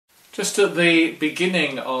Just at the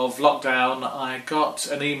beginning of lockdown, I got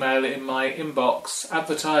an email in my inbox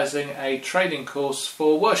advertising a training course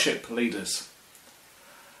for worship leaders.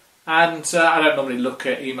 And I don't normally look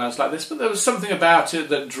at emails like this, but there was something about it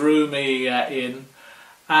that drew me in.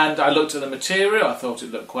 And I looked at the material, I thought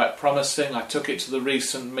it looked quite promising. I took it to the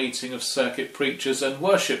recent meeting of circuit preachers and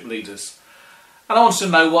worship leaders. And I wanted to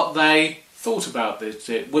know what they thought about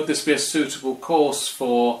it. Would this be a suitable course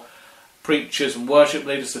for preachers and worship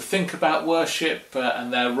leaders to think about worship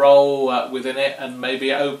and their role within it, and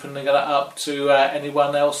maybe opening it up to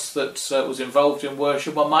anyone else that was involved in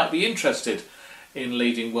worship or might be interested in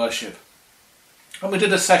leading worship. And we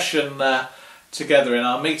did a session together in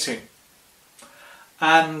our meeting,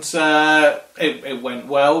 and it went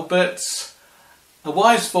well, but a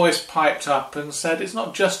wise voice piped up and said, it's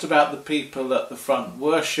not just about the people at the front.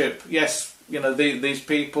 Worship, yes, these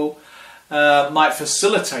people might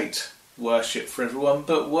facilitate worship for everyone,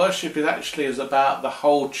 but worship is about the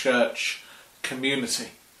whole church community,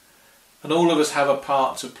 and all of us have a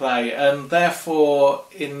part to play, and therefore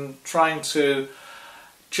in trying to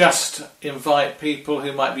just invite people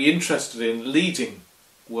who might be interested in leading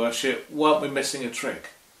worship, weren't we missing a trick?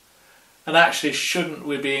 And actually, shouldn't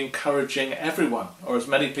we be encouraging everyone, or as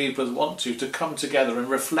many people as want to come together and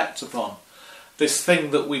reflect upon this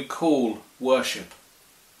thing that we call worship?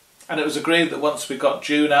 And it was agreed that once we got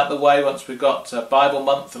June out the way, once we got Bible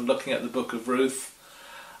month and looking at the book of Ruth,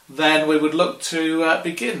 then we would look to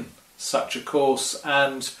begin such a course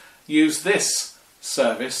and use this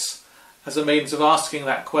service as a means of asking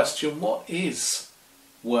that question, what is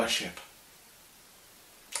worship?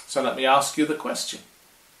 So let me ask you the question.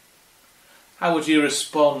 How would you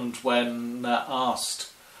respond when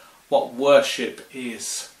asked what worship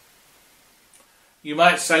is? You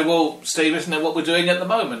might say, well, Steve, isn't it what we're doing at the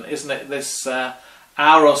moment? Isn't it this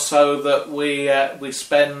hour or so that we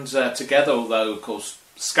spend together, although, of course,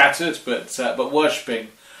 scattered, but worshipping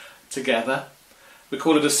together? We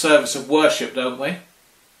call it a service of worship, don't we?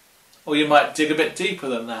 Or you might dig a bit deeper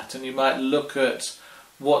than that, and you might look at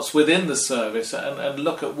what's within the service and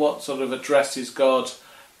look at what sort of addresses God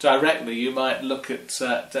directly. You might look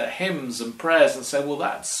at hymns and prayers and say, well,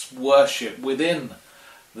 that's worship within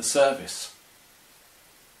the service.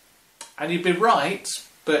 And you'd be right,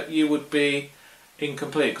 but you would be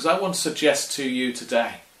incomplete. Because I want to suggest to you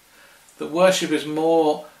today that worship is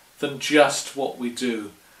more than just what we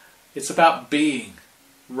do. It's about being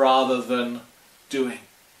rather than doing.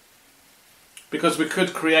 Because we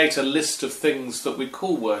could create a list of things that we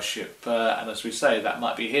call worship, and as we say, that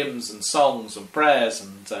might be hymns and songs and prayers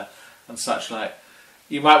and such like.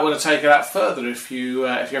 You might want to take it out further. If you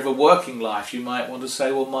have a working life, you might want to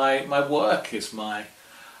say, well, my work is my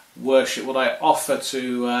worship, what I offer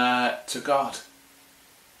to God.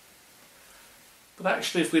 But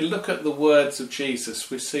actually, if we look at the words of Jesus,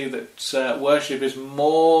 we see that worship is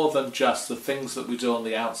more than just the things that we do on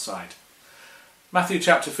the outside. Matthew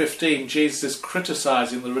chapter 15, Jesus is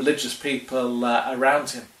criticising the religious people around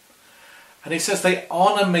him. And he says, they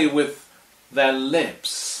honour me with their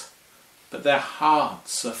lips, but their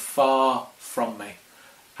hearts are far from me,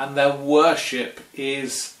 and their worship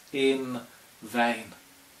is in vain.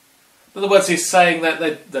 In other words, he's saying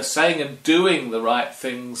that they're saying and doing the right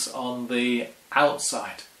things on the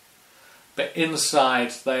outside, but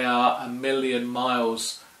inside they are a million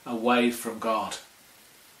miles away from God.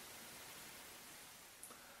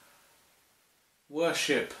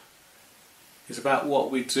 Worship is about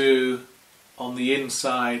what we do on the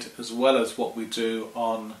inside as well as what we do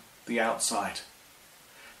on the outside.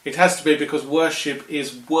 It has to be, because worship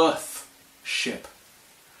is worth-ship.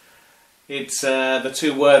 It's the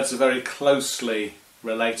two words are very closely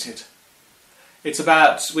related. It's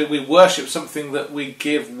about we worship something that we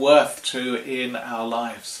give worth to in our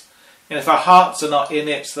lives. And if our hearts are not in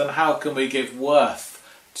it, then how can we give worth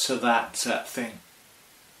to that thing?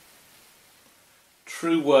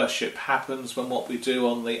 True worship happens when what we do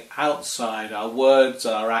on the outside, our words,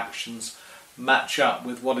 our actions, match up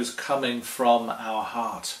with what is coming from our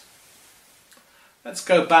heart. Let's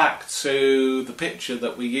go back to the picture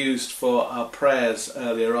that we used for our prayers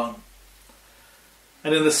earlier on.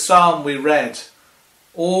 And in the psalm we read,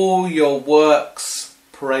 all your works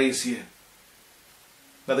praise you.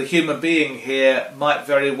 Now the human being here might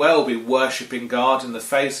very well be worshipping God in the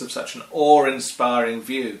face of such an awe-inspiring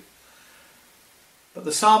view. But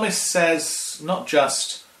the psalmist says not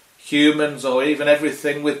just humans or even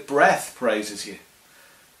everything with breath praises you,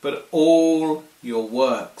 but all your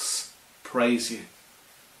works praise you.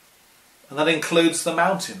 And that includes the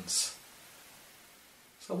mountains.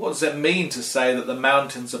 So what does it mean to say that the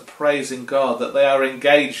mountains are praising God, that they are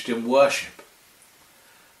engaged in worship?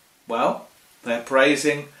 Well, they're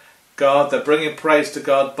praising God, they're bringing praise to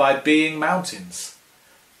God by being mountains.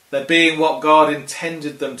 They're being what God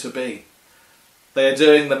intended them to be. They are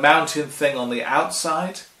doing the mountain thing on the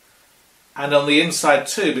outside and on the inside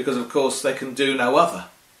too, because of course they can do no other.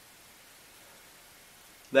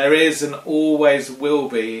 There is and always will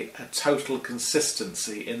be a total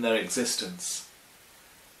consistency in their existence.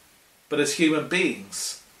 But as human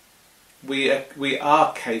beings, we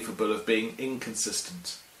are capable of being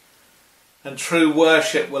inconsistent. And true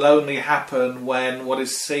worship will only happen when what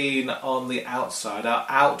is seen on the outside, our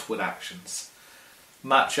outward actions,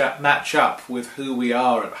 match up with who we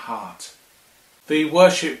are at heart. The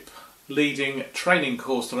worship leading training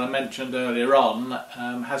course that I mentioned earlier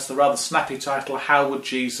on has the rather snappy title, How Would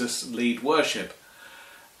Jesus Lead Worship?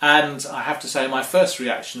 And I have to say my first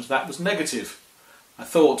reaction to that was negative. I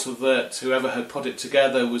thought that whoever had put it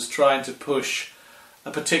together was trying to push a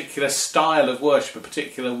particular style of worship, a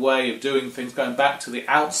particular way of doing things, going back to the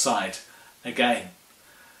outside again,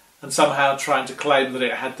 and somehow trying to claim that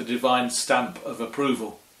it had the divine stamp of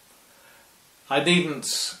approval. I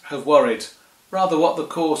needn't have worried. Rather, what the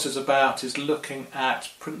course is about is looking at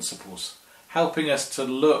principles, helping us to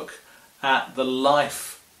look at the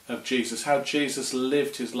life of Jesus, how Jesus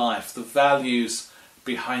lived his life, the values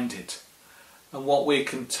behind it, and what we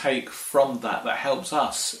can take from that helps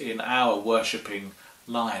us in our worshipping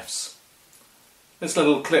lives. This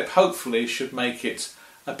little clip hopefully should make it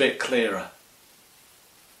a bit clearer.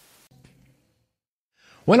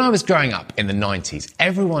 When I was growing up in the 90s,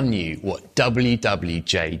 everyone knew what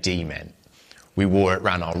WWJD meant. We wore it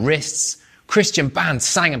around our wrists, Christian bands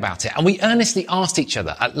sang about it, and we earnestly asked each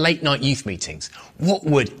other at late night youth meetings, what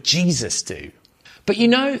would Jesus do? But you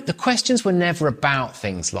know, the questions were never about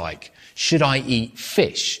things like, should I eat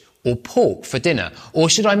fish or pork for dinner? Or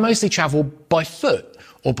should I mostly travel by foot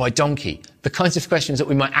or by donkey? The kinds of questions that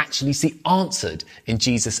we might actually see answered in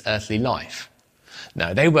Jesus' earthly life.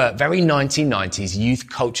 No, they were very 1990s youth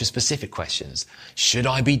culture specific questions. Should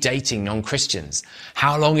I be dating non-Christians?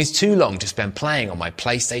 How long is too long to spend playing on my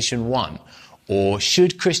PlayStation 1? Or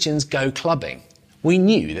should Christians go clubbing? We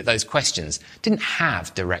knew that those questions didn't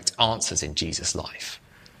have direct answers in Jesus' life.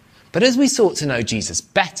 But as we sought to know Jesus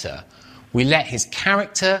better, we let his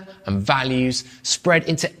character and values spread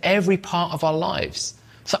into every part of our lives.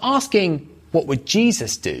 So asking, what would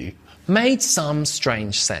Jesus do, made some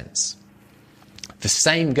strange sense. The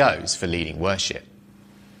same goes for leading worship.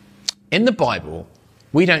 In the Bible,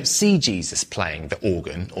 we don't see Jesus playing the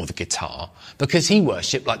organ or the guitar because he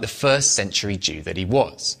worshipped like the first century Jew that he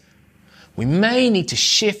was. We may need to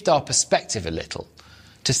shift our perspective a little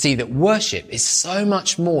to see that worship is so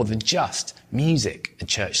much more than just music and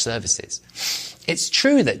church services. It's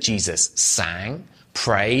true that Jesus sang,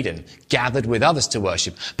 prayed and gathered with others to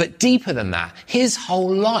worship, but deeper than that, his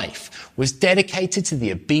whole life was dedicated to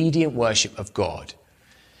the obedient worship of God.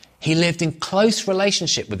 He lived in close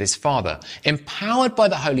relationship with his Father, empowered by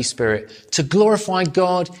the Holy Spirit to glorify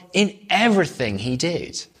God in everything he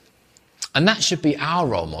did. And that should be our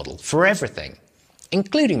role model for everything,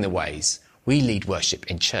 including the ways we lead worship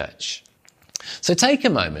in church. So take a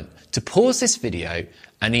moment to pause this video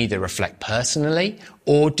and either reflect personally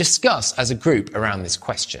or discuss as a group around this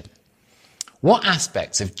question. What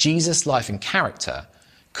aspects of Jesus' life and character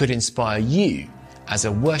could inspire you as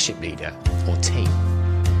a worship leader or team?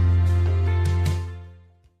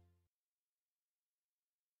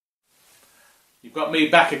 You've got me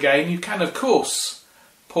back again. You can, of course,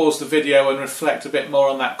 pause the video and reflect a bit more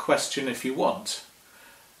on that question if you want.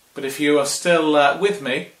 But if you are still with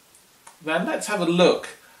me, then let's have a look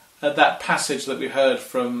at that passage that we heard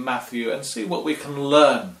from Matthew and see what we can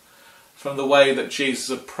learn from the way that Jesus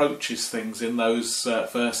approaches things in those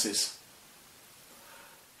verses.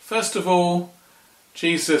 First of all,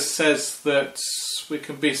 Jesus says that we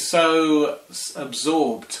can be so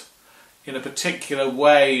absorbed in a particular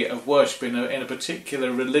way of worship, in a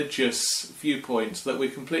particular religious viewpoint, that we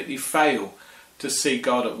completely fail to see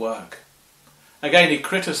God at work. Again, he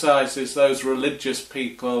criticises those religious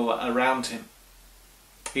people around him.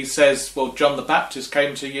 He says, well, John the Baptist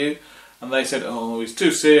came to you and they said, oh, he's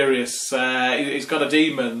too serious, he's got a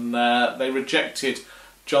demon. They rejected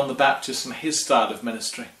John the Baptist and his style of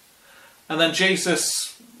ministry. And then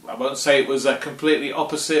Jesus, I won't say it was completely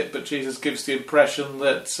opposite, but Jesus gives the impression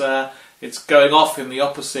that it's going off in the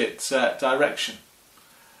opposite direction.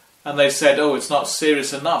 And they said, oh, it's not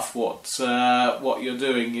serious enough what you're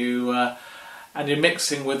doing. And you're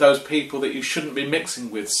mixing with those people that you shouldn't be mixing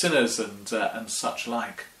with, sinners and such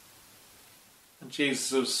like. And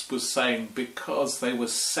Jesus was saying, because they were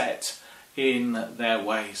set in their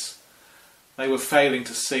ways. They were failing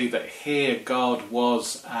to see that here God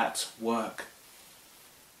was at work.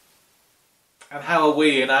 And how are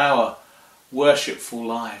we in our worshipful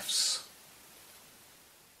lives?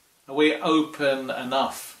 Are we open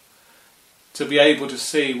enough to be able to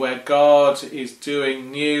see where God is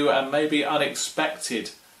doing new and maybe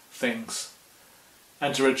unexpected things,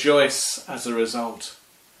 and to rejoice as a result,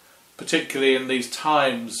 particularly in these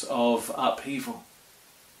times of upheaval?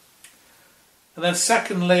 And then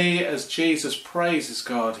secondly, as Jesus praises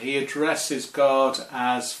God, he addresses God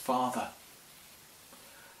as Father.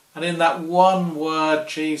 And in that one word,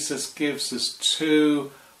 Jesus gives us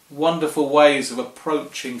two wonderful ways of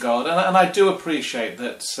approaching God. And I do appreciate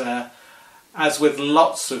that, as with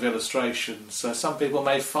lots of illustrations, some people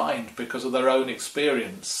may find, because of their own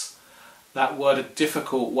experience, that word a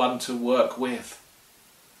difficult one to work with.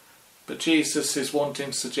 But Jesus is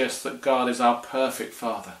wanting to suggest that God is our perfect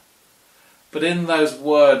Father. But in those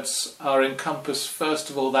words are encompassed, first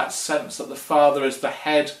of all, that sense that the Father is the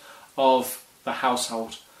head of the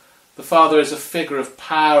household. The Father is a figure of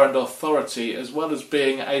power and authority, as well as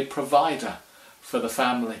being a provider for the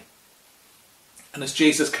family. And as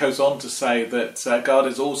Jesus goes on to say that God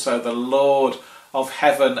is also the Lord of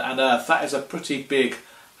heaven and earth, that is a pretty big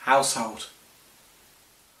household.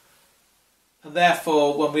 And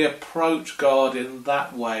therefore, when we approach God in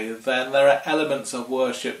that way, then there are elements of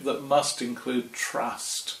worship that must include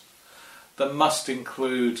trust, that must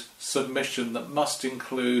include submission, that must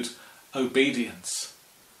include obedience,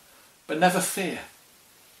 but never fear.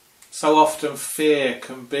 So often fear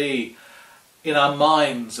can be in our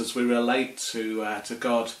minds as we relate to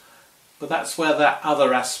God, but that's where that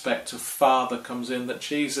other aspect of Father comes in, that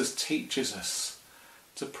Jesus teaches us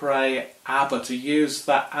to pray Abba, to use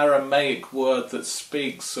that Aramaic word that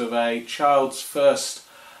speaks of a child's first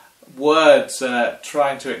words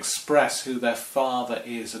trying to express who their father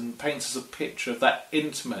is, and paints us a picture of that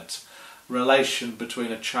intimate relation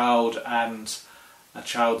between a child and a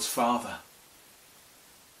child's father.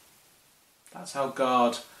 That's how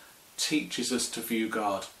God teaches us to view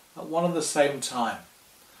God, at one and the same time.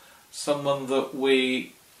 Someone that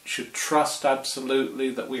we should trust absolutely,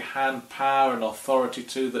 that we hand power and authority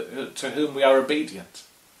to whom we are obedient,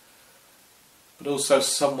 but also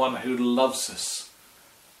someone who loves us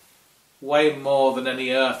way more than any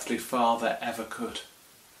earthly father ever could.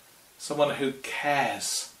 Someone who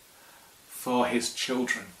cares for his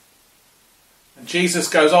children. And Jesus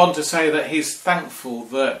goes on to say that he's thankful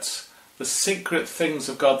that the secret things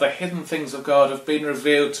of God, the hidden things of God, have been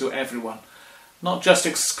revealed to everyone. Not just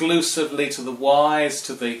exclusively to the wise,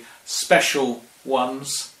 to the special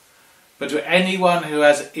ones, but to anyone who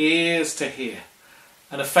has ears to hear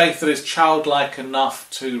and a faith that is childlike enough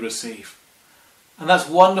to receive. And that's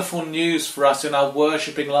wonderful news for us in our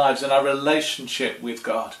worshipping lives, in our relationship with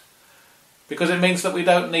God. Because it means that we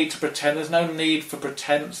don't need to pretend. There's no need for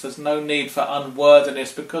pretense. There's no need for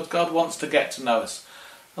unworthiness, because God wants to get to know us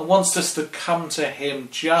and wants us to come to him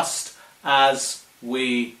just as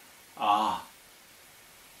we are.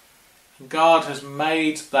 God has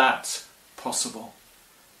made that possible,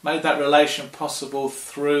 made that relation possible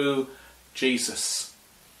through Jesus,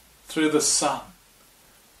 through the Son,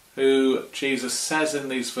 who Jesus says in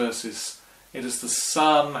these verses, it is the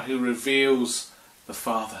Son who reveals the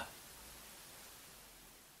Father.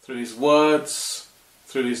 Through his words,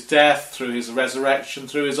 through his death, through his resurrection,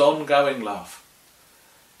 through his ongoing love,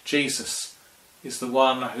 Jesus is the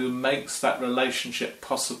one who makes that relationship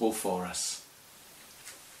possible for us.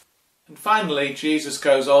 And finally, Jesus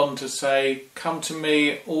goes on to say, "Come to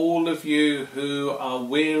me, all of you who are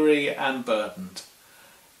weary and burdened,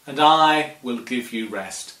 and I will give you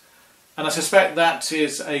rest." And I suspect that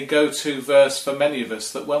is a go-to verse for many of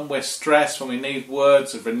us, that when we're stressed, when we need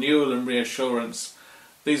words of renewal and reassurance,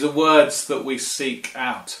 these are words that we seek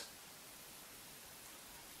out.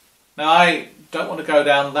 Now, I don't want to go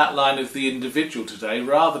down that line of the individual today,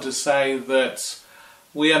 rather to say that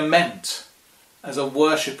we are meant, as a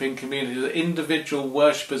worshipping community, that individual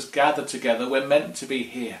worshippers gather together, we're meant to be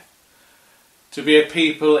here. To be a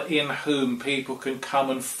people in whom people can come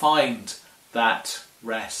and find that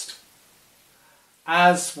rest.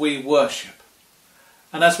 As we worship,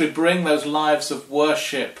 and as we bring those lives of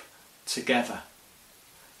worship together,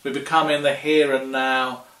 we become in the here and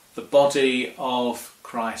now the body of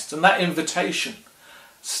Christ. And that invitation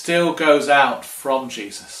still goes out from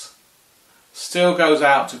Jesus. Still goes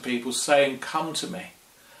out to people saying, "Come to me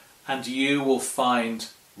and you will find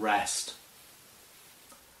rest."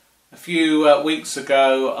 A few weeks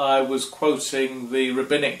ago I was quoting the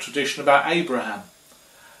rabbinic tradition about Abraham,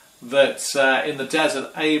 that in the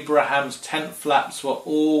desert Abraham's tent flaps were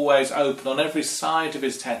always open on every side of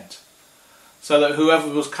his tent, so that whoever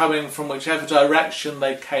was coming from whichever direction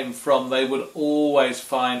they came from, they would always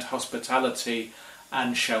find hospitality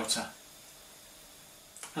and shelter.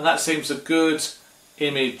 And that seems a good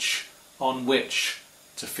image on which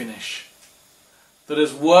to finish. That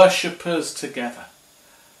as worshippers together,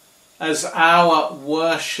 as our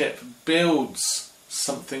worship builds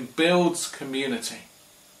something, builds community,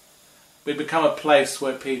 we become a place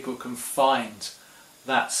where people can find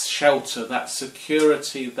that shelter, that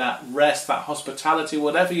security, that rest, that hospitality,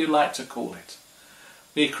 whatever you like to call it.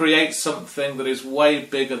 We create something that is way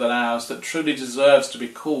bigger than ours, that truly deserves to be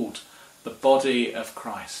called the body of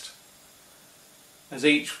Christ. As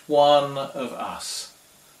each one of us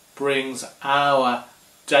brings our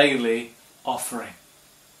daily offering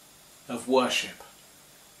of worship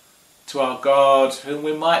to our God, whom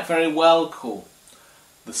we might very well call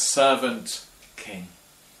the Servant King.